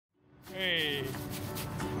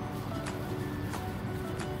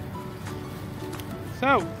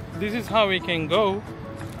So this is how we can go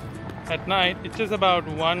at night. It's just about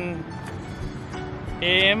 1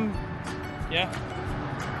 a.m. Yeah,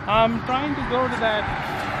 I'm trying to go to that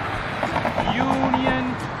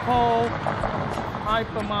Union Hall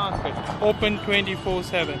hypermarket, open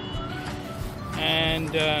 24/7,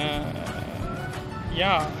 and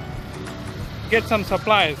yeah, get some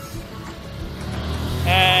supplies,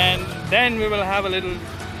 and then we will have a little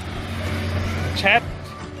chat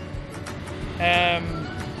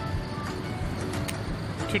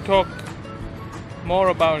to talk more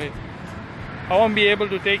about it. I won't be able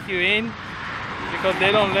to take you in because they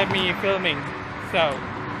don't let me filming, so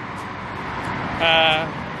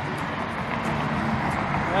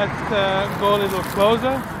let's go a little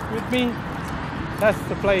closer with me. That's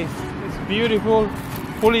the place. It's beautiful,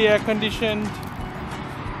 fully air conditioned.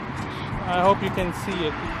 I hope you can see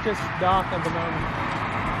it. It's just dark at the moment.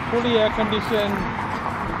 Fully air conditioned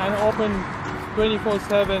and open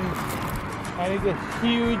 24/7, and it's a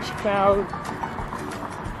huge crowd.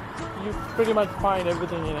 You pretty much find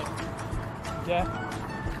everything in it. Yeah.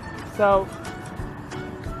 So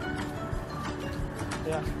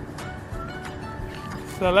yeah.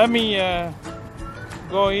 So let me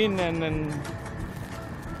go in and then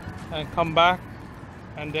come back,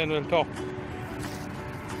 and then we'll talk.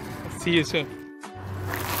 See you soon.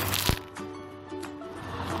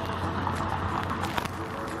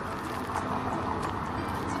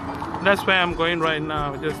 That's where I'm going right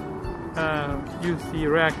now. Just use the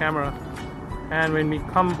rear camera, and when we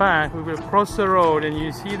come back we will cross the road, and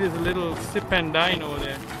you see this little sip and dine over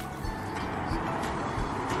there.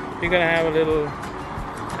 We're gonna have a little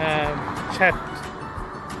chat,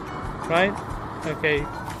 right? Okay.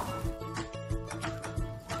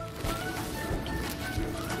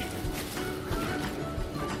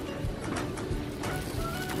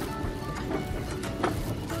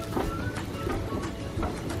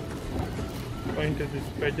 Going to this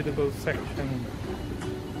vegetable section.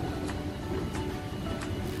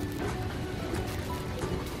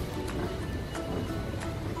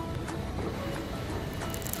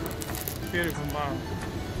 Beautiful mom.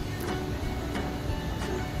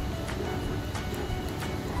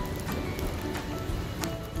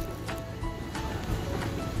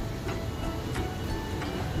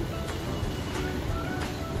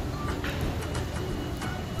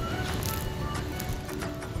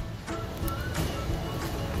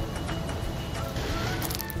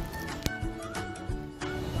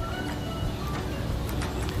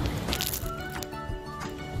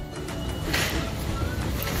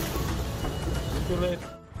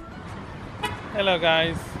 Hello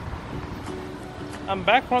guys, I'm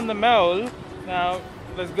back from the mall. Now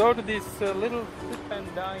let's go to this little sip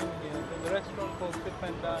and dine here. There's a restaurant called Sip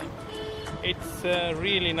and Dine. It's a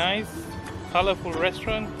really nice, colorful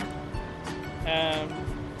restaurant.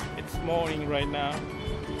 It's morning right now,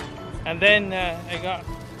 and then I got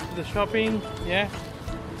the shopping. Yeah,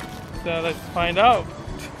 so let's find out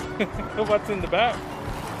what's in the bag.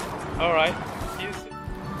 All right. See you soon.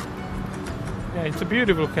 Yeah, it's a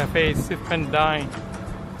beautiful cafe, Sip and Dine.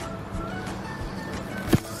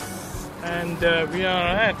 And we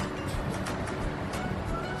are at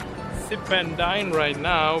Sip and Dine right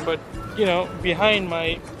now, but you know, behind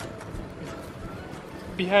me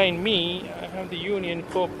I have the Union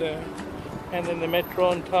Corp there, and then the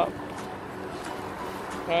Metro on top.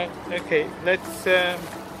 Right, okay, let's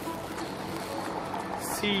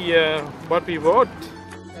see what we bought.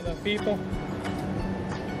 Hello people.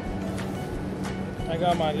 I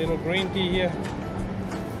got my little green tea here,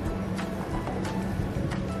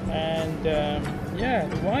 and yeah,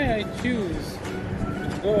 why I choose to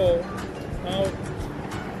go out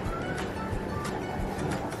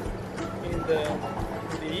in the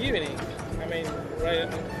evening. I mean, right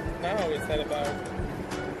now it's at about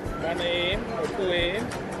 1 a.m. or 2 a.m.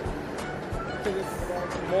 because it's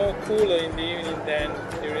more cooler in the evening than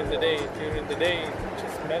during the day. During the day, it's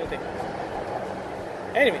just melting.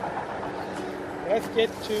 Anyway. Let's get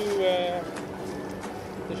to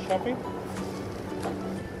the shopping.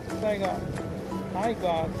 So I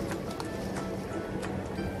got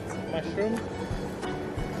mushroom.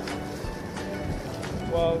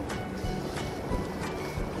 Well,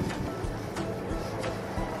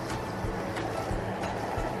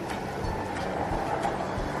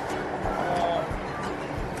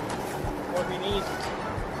 what we need,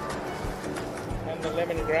 and the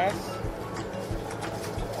lemongrass.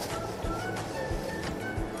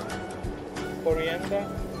 Coriander,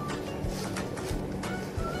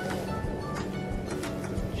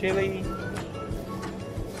 chili,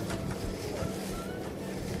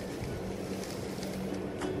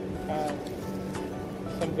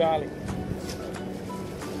 some garlic.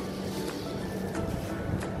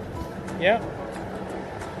 Yeah.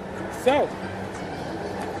 So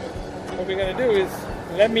what we're gonna do is,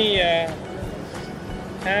 let me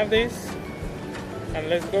have this, and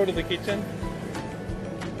let's go to the kitchen,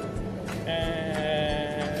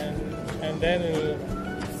 and then we'll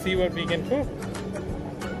see what we can cook.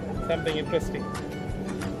 Something interesting.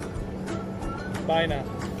 Bye now.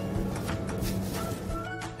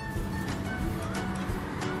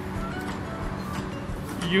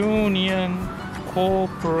 Union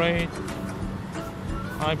Corporate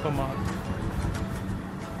Hypermart.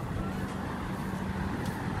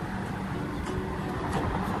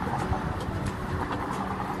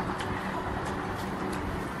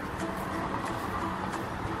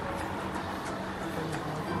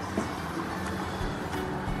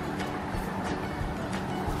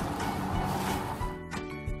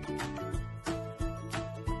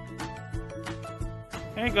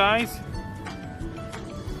 Hey guys,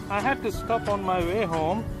 I had to stop on my way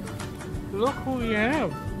home. Look who we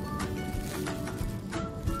have.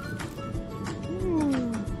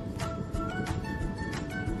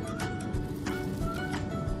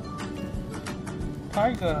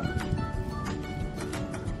 Tiger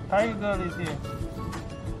is here.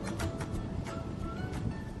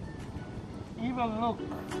 Evil look.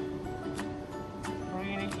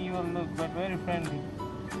 Really evil look, but very friendly.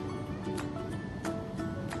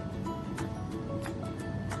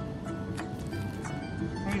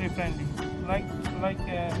 Really friendly.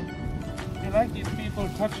 They like these people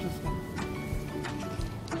touch this thing.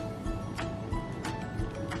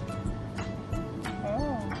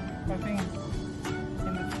 Oh, I think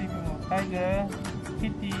in the sleeping mode. Tiger,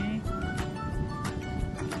 kitty.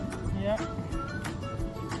 Yeah.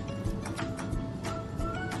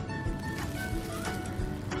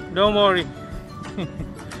 Don't worry.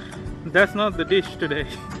 That's not the dish today.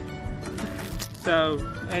 So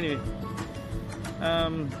anyway,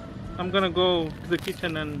 I'm gonna go to the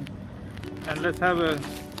kitchen and let's have a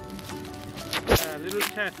little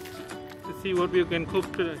chat to see what we can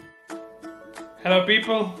cook today. Hello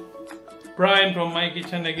people, Brian from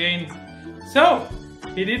Mykitchen again. So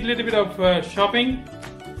we did a little bit of shopping.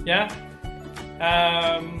 Yeah,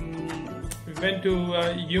 we went to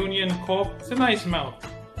Union Corp. It's a nice mall,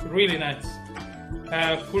 really nice.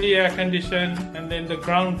 Fully air conditioned, and then the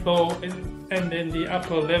ground floor and then the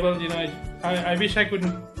upper level. You know, I wish I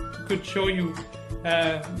could show you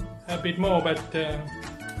a bit more, but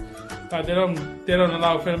they don't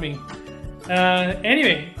allow filming.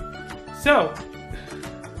 Anyway, so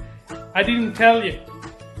I didn't tell you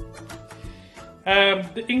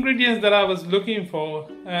the ingredients that I was looking for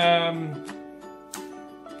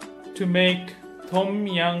to make Tom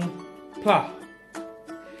Yum Pla.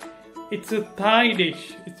 It's a Thai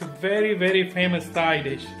dish. It's a very, very famous Thai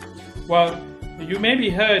dish. Well, you maybe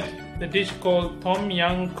heard the dish called Tom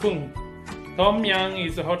Yum Kung. Tom Yum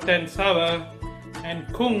is a hot and sour,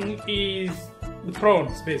 and Kung is the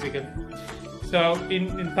prawns basically. So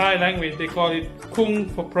in Thai language they call it Kung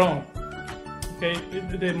for prawn. Okay,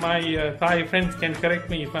 my Thai friends can correct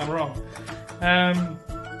me if I'm wrong.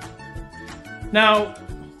 Now,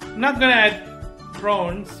 I'm not gonna add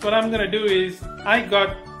prawns. What I'm gonna do is I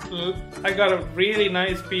got a really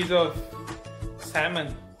nice piece of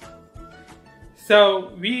salmon.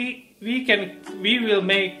 So we will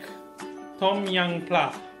make Tom Yum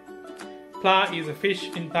Pla. Pla is a fish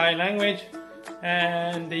in Thai language,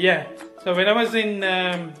 and yeah. So when I was in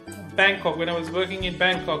Bangkok, when I was working in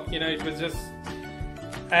Bangkok, you know, it was just,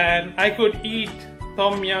 and I could eat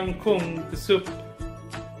Tom Yum Kung, the soup,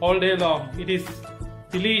 all day long. It is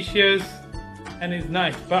delicious and it's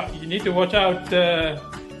nice, but you need to watch out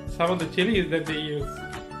some of the chilies that they use.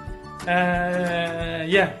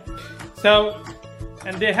 Yeah. So,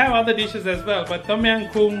 and they have other dishes as well, but Tom Yum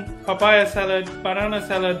Kung, papaya salad, banana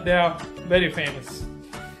salad, they are very famous.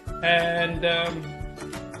 And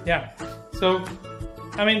yeah, so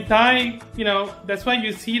I mean Thai, you know, that's why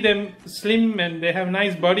you see them slim and they have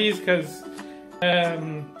nice bodies, because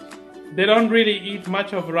they don't really eat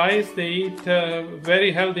much of rice. They eat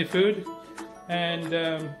very healthy food, and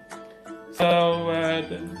so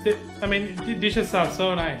I mean dishes are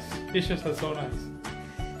so nice. Dishes are so nice.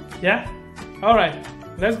 Yeah. All right.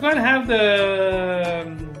 Let's go and have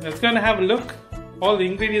a look. All the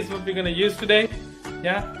ingredients what we're gonna use today.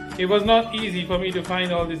 Yeah. It was not easy for me to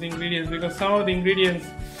find all these ingredients because some of the ingredients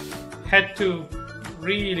had to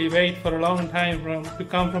really wait for a long time to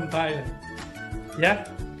come from Thailand. Yeah.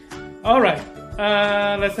 All right.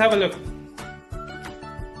 Let's have a look.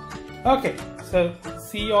 Okay. So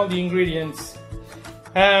see all the ingredients.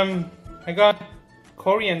 I got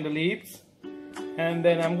coriander leaves, and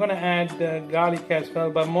then I'm gonna add garlic as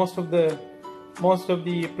well. But most of the most of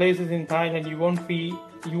the places in Thailand you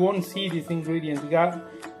won't see these ingredients.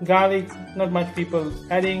 Garlic, not much people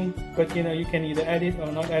adding, but you know, you can either add it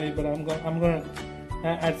or not add it. But I'm gonna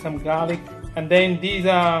add some garlic, and then these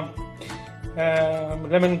are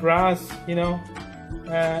lemongrass, you know,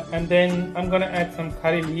 and then I'm gonna add some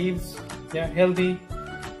curry leaves. Yeah, healthy.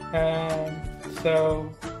 So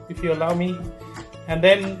if you allow me, and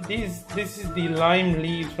then this is the lime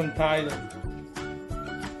leaves from Thailand.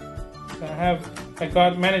 So I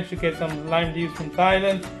managed to get some lime leaves from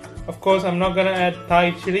Thailand. Of course, I'm not gonna add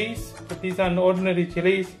Thai chilies, but these are ordinary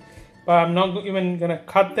chilies. But I'm not even gonna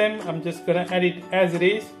cut them. I'm just gonna add it as it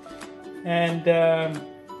is, and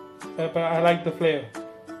but I like the flavor,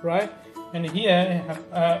 right? And here I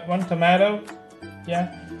have one tomato.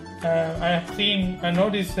 Yeah, I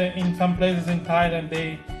noticed in some places in Thailand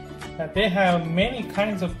they have many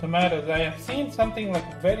kinds of tomatoes. I have seen something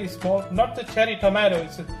like very small, not the cherry tomato.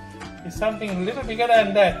 It's something a little bigger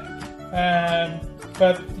than that.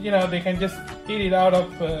 But you know, they can just eat it out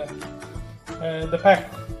of the pack.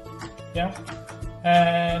 Yeah.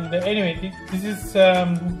 And anyway, this is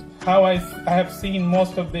how I have seen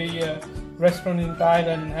most of the restaurants in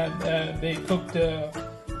Thailand. They cooked.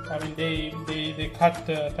 I mean, they cut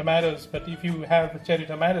tomatoes. But if you have cherry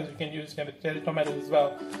tomatoes, you can use cherry tomatoes as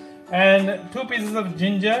well. And 2 pieces of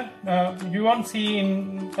ginger. You won't see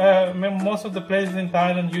in most of the places in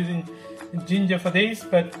Thailand using ginger for this,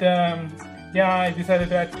 but yeah, I decided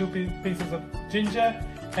to add 2 pieces of ginger.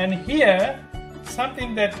 And here,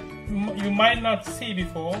 something that you might not see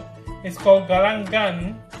before is called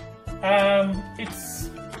galangan.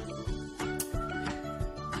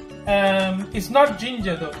 It's not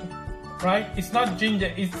ginger though, right? It's not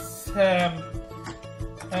ginger. It's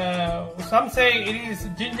some say it is.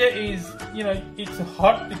 Ginger is, you know, it's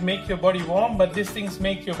hot. It makes your body warm, but these things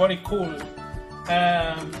make your body cool.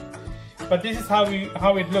 But this is how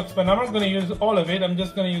it looks. But I'm not going to use all of it. I'm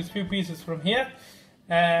just going to use a few pieces from here.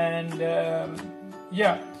 And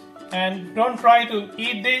yeah, and don't try to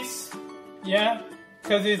eat this, yeah,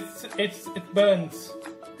 because it burns,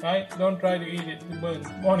 right? Don't try to eat it. It burns,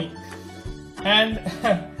 morning. And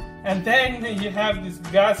and then you have this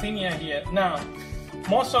garcinia here. Now,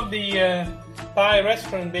 most of the Thai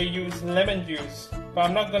restaurants, they use lemon juice, but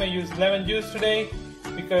I'm not going to use lemon juice today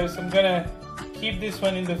because I'm going to keep this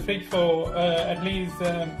one in the fridge for at least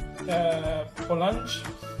for lunch.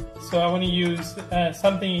 So I want to use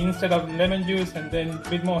something instead of lemon juice, and then a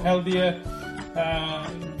bit more healthier,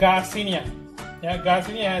 garcinia. Yeah,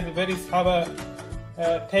 garcinia has a very sour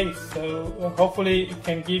taste, so hopefully it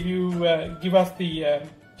can give us the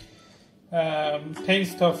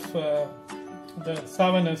taste of the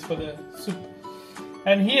sourness for the soup.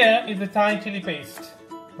 And here is the Thai chili paste,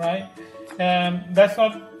 right? That's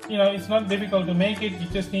not, you know, it's not difficult to make it. You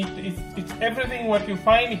just need to, it's everything what you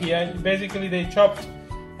find here. Basically, they chopped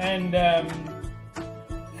and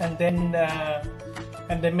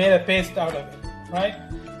they made a paste out of it, right?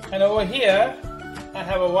 And over here, I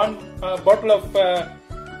have a bottle of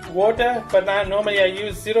water, but normally I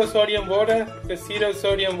use zero sodium water because zero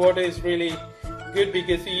sodium water is really good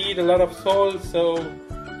because you eat a lot of salt. So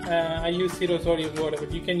I use zero sodium water,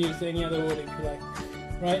 but you can use any other water if you like,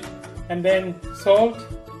 right? And then salt,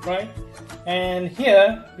 right? And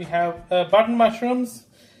here we have button mushrooms.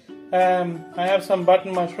 I have some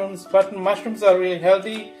button mushrooms. Button mushrooms are really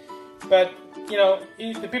healthy, but you know,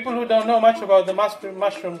 the people who don't know much about the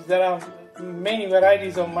mushrooms, there are many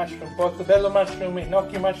varieties of mushroom: portobello mushroom,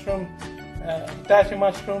 enoki mushroom, Hitachi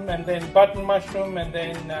mushroom, and then button mushroom, and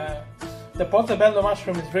then the portobello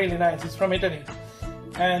mushroom is really nice. It's from Italy.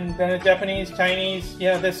 And then Japanese, Chinese,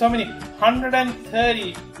 yeah, there's so many,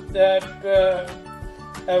 130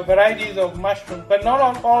 varieties of mushrooms, but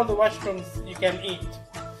not all the mushrooms you can eat.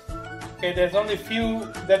 Okay, there's only few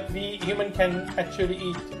that we human can actually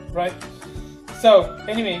eat, right? So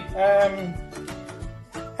anyway,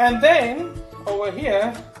 and then over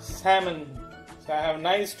here, salmon. So I have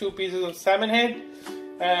nice 2 pieces of salmon head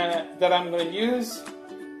that I'm going to use,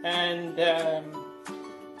 and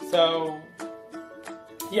so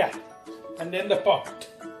yeah, and then the pot,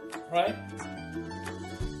 right?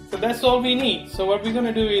 So that's all we need. So what we're going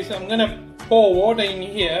to do is I'm going to pour water in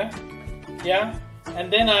here, yeah,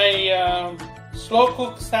 and then I slow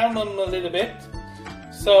cook salmon a little bit.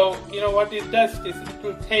 So you know what it does is it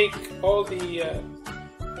will take all the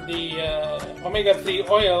omega-3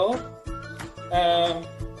 oil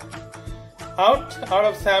out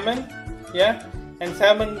of salmon, yeah, and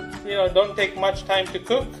salmon, you know, don't take much time to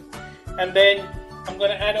cook. And then I'm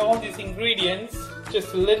going to add all these ingredients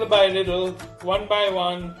just little by little, one by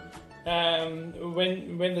one,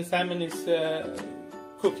 when the salmon is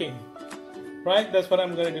cooking. right? That's what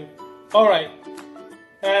I'm going to do. Alright,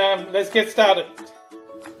 let's get started.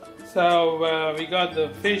 So we got the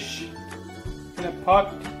fish in a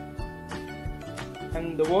pot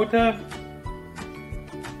and the water.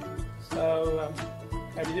 So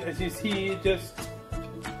as you see, just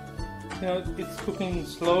it's cooking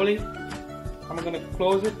slowly. I'm gonna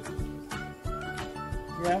close it.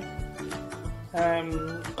 Yeah.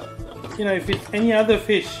 If it's any other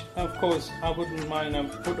fish, of course I wouldn't mind. I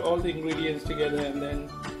put all the ingredients together and then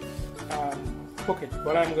cook it.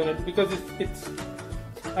 What I'm gonna do, because it's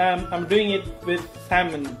I'm doing it with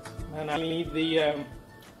salmon, and I need the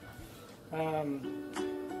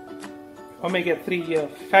omega-3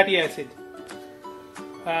 fatty acid.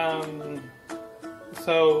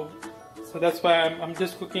 So that's why I'm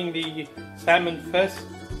just cooking the salmon first,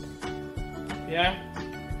 yeah,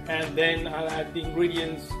 and then I'll add the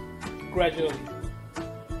ingredients gradually.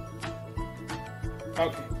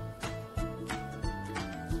 Okay,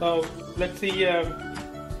 so let's see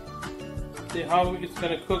how it's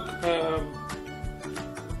gonna cook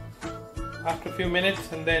after a few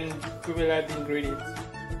minutes, and then we will add the ingredients.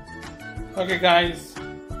 Okay guys,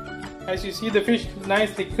 as you see, the fish is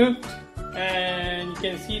nicely cooked, and you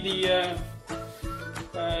can see the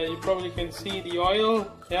you probably can see the oil.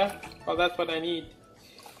 Yeah, well, that's what I need.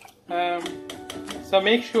 So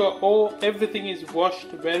make sure everything is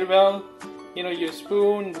washed very well, your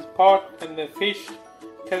spoon, the pot and the fish,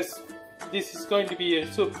 because this is going to be a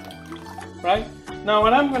soup, right? Now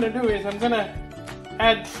what I'm going to do is I'm going to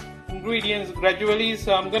add ingredients gradually.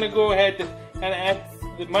 So I'm going to go ahead and add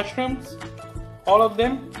the mushrooms, all of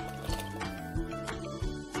them.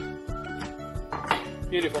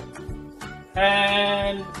 Beautiful.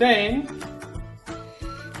 And then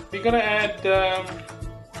we're going to add the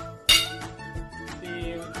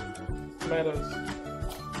tomatoes,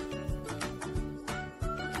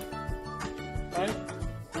 right?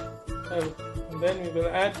 And then we will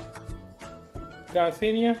add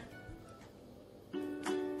garcinia,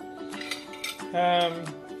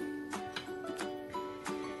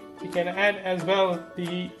 you can add as well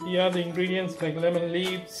the other ingredients like lemon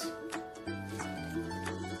leaves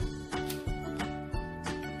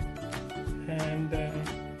and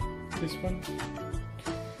this one,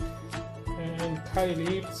 and curry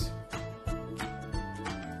leaves,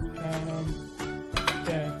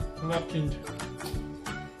 yeah, not ginger,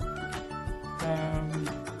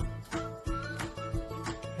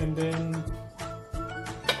 and then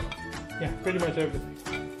yeah, pretty much everything.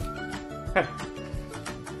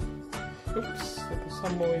 Oops, I put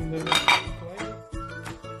some more in the plate.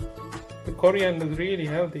 The coriander is really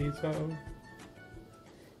healthy, so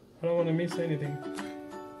I don't want to miss anything.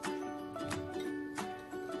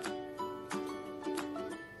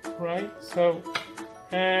 Right, so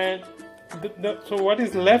and so what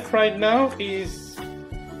is left right now is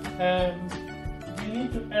we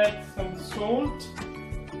need to add some salt.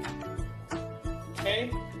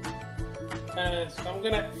 Okay, so I'm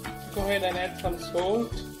gonna go ahead and add some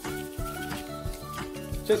salt,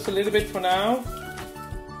 just a little bit for now,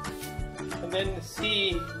 and then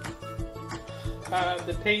see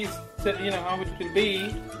the taste, how it will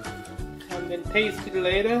be, and then taste it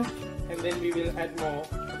later, and then we will add more.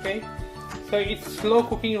 Okay, so it's slow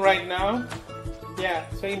cooking right now. Yeah,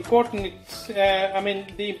 so important. It's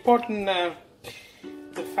the important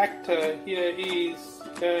the factor here is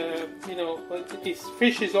this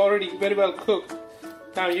fish is already very well cooked.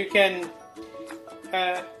 Now you can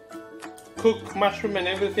cook mushroom and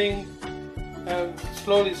everything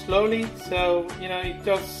slowly. So it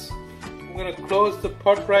just, I'm gonna close the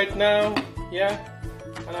pot right now. Yeah,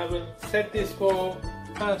 and I will set this for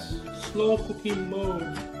a slow cooking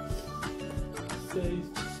mode. So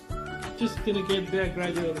it's just gonna get there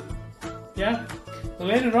gradually. Yeah. So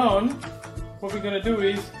later on, what we're gonna do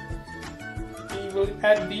is we will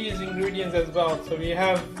add these ingredients as well. So we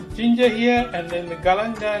have ginger here, and then the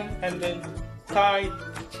galangal, and then Thai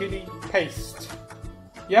chili paste.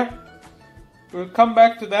 Yeah. We'll come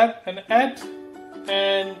back to that and add,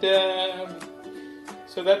 and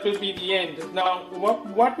so that will be the end. Now,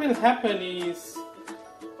 what will happen is,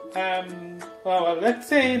 well, let's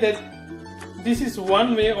say that this is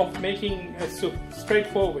one way of making a soup,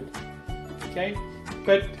 straightforward. Okay,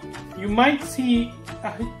 but you might see,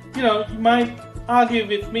 you might argue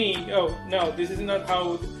with me. Oh no, this is not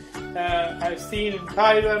how I've seen in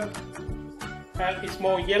Thailand. It's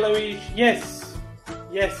more yellowish. Yes,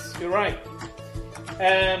 you're right.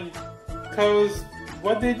 Because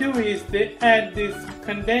what they do is they add this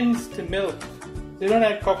condensed milk. They don't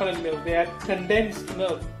add coconut milk. They add condensed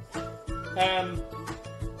milk.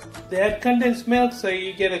 They add condensed milk, so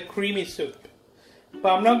you get a creamy soup.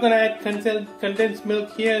 but I'm not gonna add condensed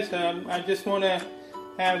milk here. So I just wanna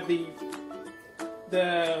have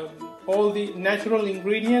all the natural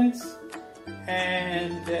ingredients,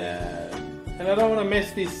 and I don't want to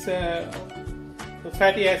mess this. The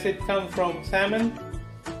fatty acid comes from salmon,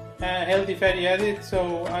 healthy fatty acid.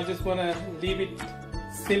 So I just want to leave it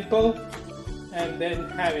simple and then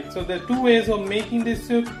have it. So there are two ways of making this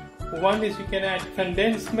soup. One is you can add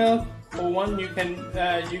condensed milk, or one you can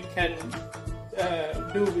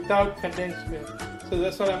do without condensed milk. So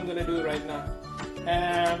that's what I'm going to do right now.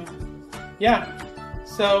 Yeah.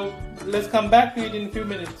 So let's come back to it in a few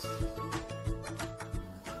minutes.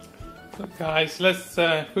 So guys, let's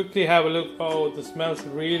quickly have a look. Oh, the smells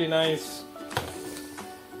really nice.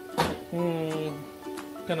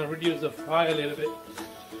 Gonna reduce the fire a little bit.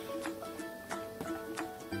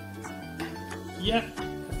 Yeah,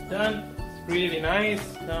 it's done. It's really nice.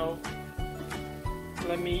 Now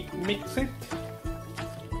let me mix it.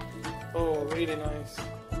 Oh, really nice.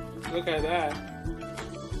 Look at that.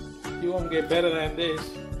 You won't get better than this.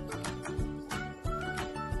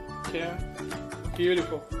 Yeah,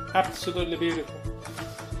 beautiful, absolutely beautiful.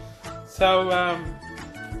 So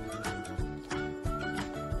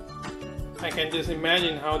I can just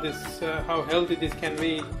imagine how how healthy this can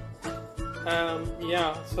be.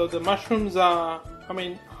 Yeah, so the mushrooms are,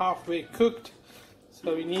 halfway cooked,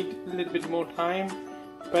 so we need a little bit more time.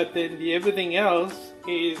 But then everything else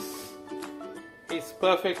is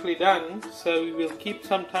perfectly done. So we will keep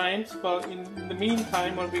some time. But in the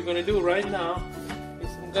meantime, what we're going to do right now is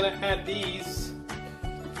I'm going to add these.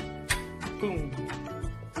 Boom,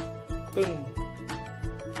 boom,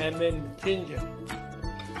 and then ginger,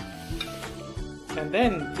 and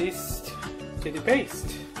then this chili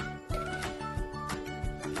paste.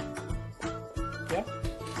 Yeah,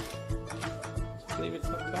 just leave it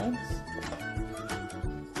sometimes.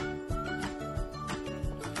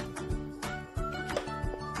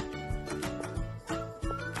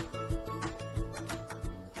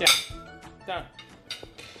 Yeah, done.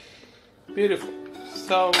 Beautiful.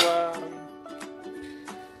 So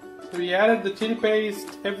we added the chili paste.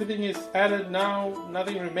 Everything is added now.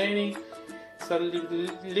 Nothing remaining. So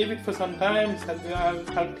leave it for some time. So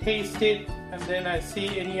I'll taste it, and then I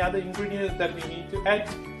see any other ingredients that we need to add.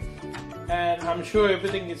 And I'm sure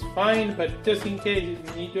everything is fine. But just in case if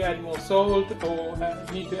you need to add more salt, or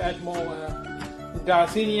need to add more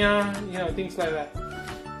garcinia, things like that.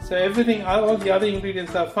 So everything, all the other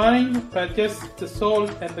ingredients are fine, but just the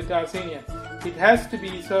salt and the garcinia. It has to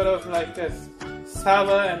be sort of like a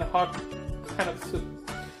sour and hot kind of soup.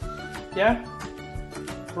 Yeah?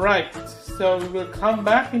 Right. So we will come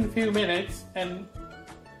back in a few minutes and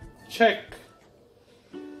check.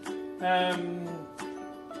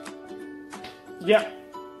 Yeah.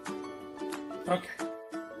 Okay.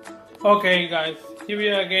 Okay guys, here we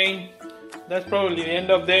are again. That's probably the end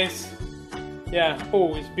of this. Yeah,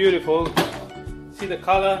 oh, it's beautiful. See the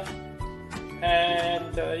color,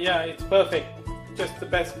 and yeah, it's perfect. Just the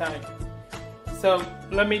best kind. So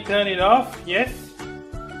let me turn it off. Yes,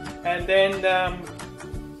 and then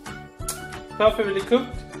perfectly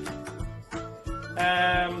cooked.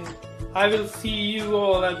 I will see you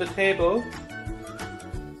all at the table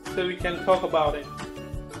so we can talk about it.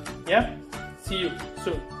 Yeah, see you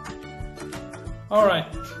soon. All right,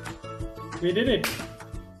 we did it.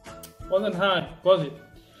 Wasn't hard, was it?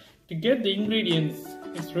 To get the ingredients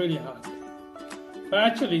is really hard, but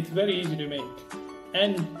actually it's very easy to make.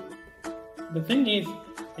 And the thing is,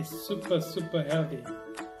 it's super healthy,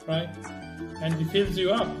 right? And it fills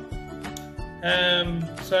you up.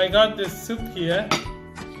 So I got this soup here.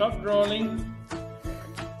 Stop rolling.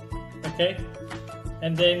 Okay,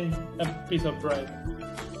 and then a piece of bread.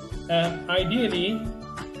 Ideally,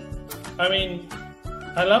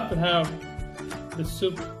 I love to have the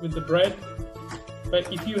soup with the bread,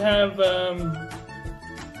 but if you have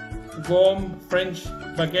warm French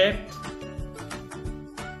baguette,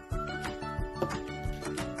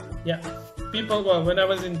 yeah, well, when I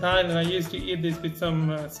was in Thailand, I used to eat this with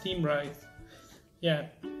some steamed rice. Yeah,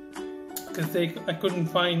 because I couldn't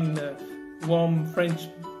find warm French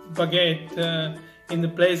baguette in the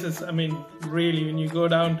places. Really, when you go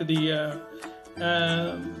down to the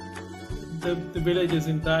villages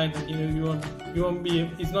in Thailand, you won't be.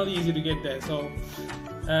 It's not easy to get there. So,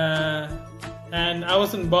 and I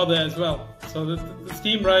wasn't bothered as well. So the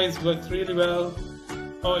steamed rice works really well,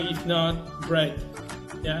 or if not, bread.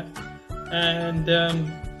 Yeah, and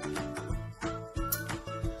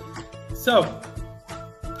so.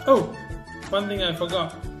 Oh, one thing I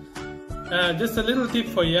forgot. Just a little tip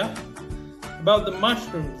for you about the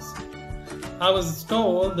mushrooms. I was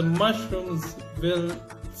told the mushrooms will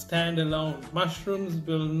stand alone. Mushrooms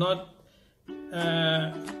will not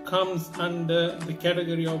comes under the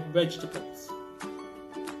category of vegetables.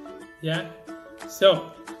 Yeah.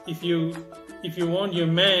 So if you want your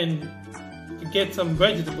man to get some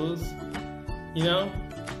vegetables, you know,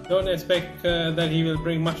 don't expect that he will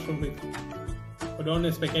bring mushroom with him, or don't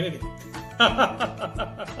expect anything.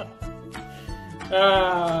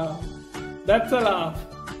 That's a laugh.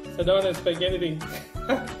 So don't expect anything,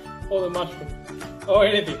 or the mushroom, or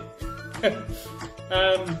anything.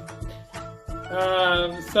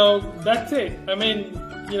 So that's it. I mean,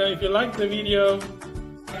 you know, if you like the video,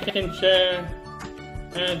 you can share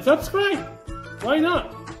and subscribe. Why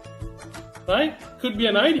not? Right? Could be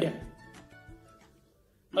an idea.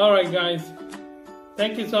 Alright guys,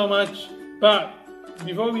 thank you so much. But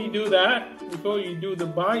before we do that, before you do the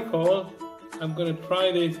buy call, I'm gonna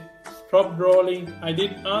try this stop rolling. I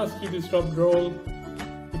did ask you to stop roll.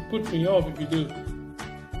 It puts me off if you do.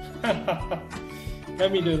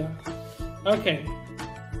 Let me do that. Okay.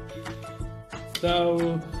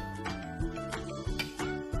 So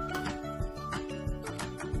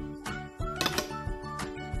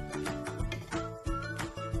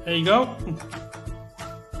there you go.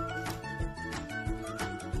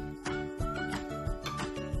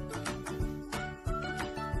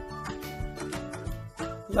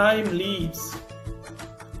 Lime leaves,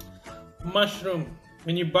 mushroom.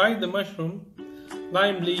 When you buy the mushroom,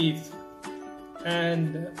 lime leaves,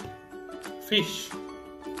 and fish,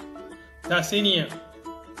 Dacinia,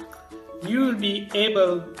 you will be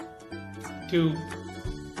able to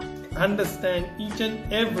understand each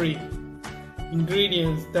and every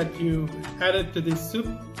ingredients that you added to this soup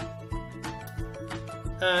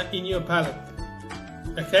in your palate.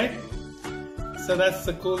 Okay, so that's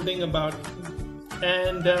the cool thing about it.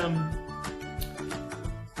 And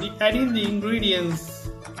adding the ingredients,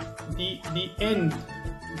 the end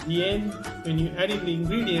when you add in the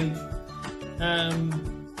ingredients,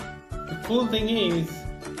 the cool thing is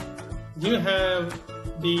you have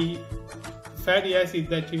the fatty acid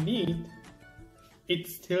that you need.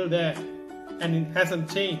 It's still there and it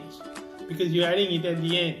hasn't changed because you're adding it at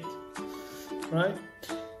the end, right?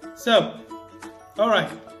 So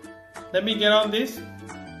alright, let me get on this.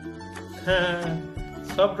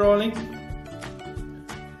 Stop rolling,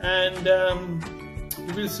 and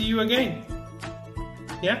we will see you again.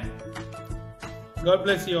 Yeah, God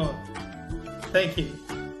bless you all. Thank you.